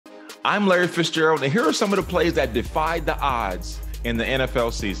I'm Larry Fitzgerald, and here are some of the plays that defied the odds in the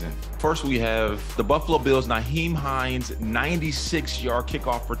NFL season. First, we have the Buffalo Bills' Nyheim Hines' 96-yard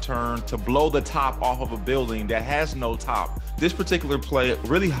kickoff return to blow the top off of a building that has no top. This particular play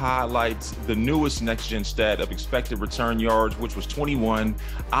really highlights the newest next-gen stat of expected return yards, which was 21.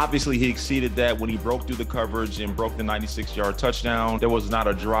 Obviously, he exceeded that when he broke through the coverage and broke the 96-yard touchdown. There was not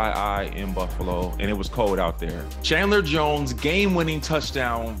a dry eye in Buffalo, and it was cold out there. Chandler Jones' game-winning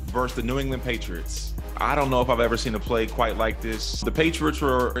touchdown versus the New England Patriots. I don't know if I've ever seen a play quite like this. The Patriots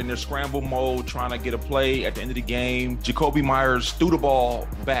were in their scramble mode trying to get a play at the end of the game. Jacoby Myers threw the ball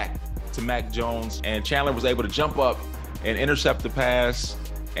back to Mac Jones, and Chandler was able to jump up and intercept the pass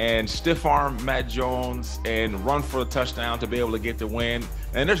and stiff arm Matt Jones and run for a touchdown to be able to get the win.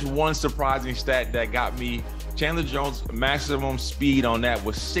 And there's one surprising stat that got me. Chandler Jones' maximum speed on that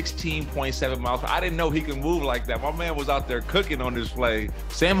was 16.7 miles. I didn't know he could move like that. My man was out there cooking on this play.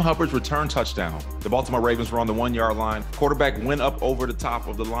 Sam Hubbard's return touchdown. The Baltimore Ravens were on the 1-yard line. Quarterback went up over the top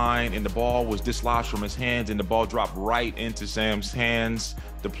of the line, and the ball was dislodged from his hands, and the ball dropped right into Sam's hands.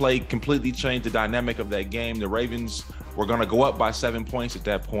 The play completely changed the dynamic of that game. The Ravens were going to go up by 7 points at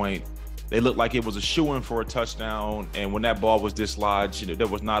that point. They looked like it was a shoo-in for a touchdown, and when that ball was dislodged, there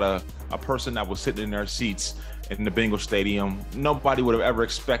was not a person that was sitting in their seats in the Bengal Stadium. Nobody would have ever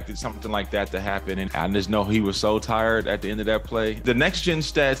expected something like that to happen, and I just know he was so tired at the end of that play. The Next Gen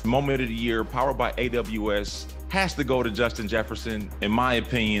Stats Moment of the Year, powered by AWS, has to go to Justin Jefferson. In my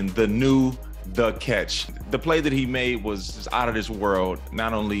opinion, the catch. The play that he made was just out of this world.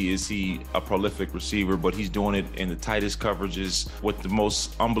 Not only is he a prolific receiver, but he's doing it in the tightest coverages with the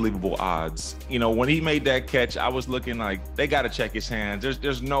most unbelievable odds. You know, when he made that catch, I was looking like, they got to check his hands.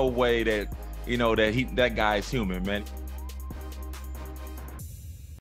 There's no way that, that guy is human, man.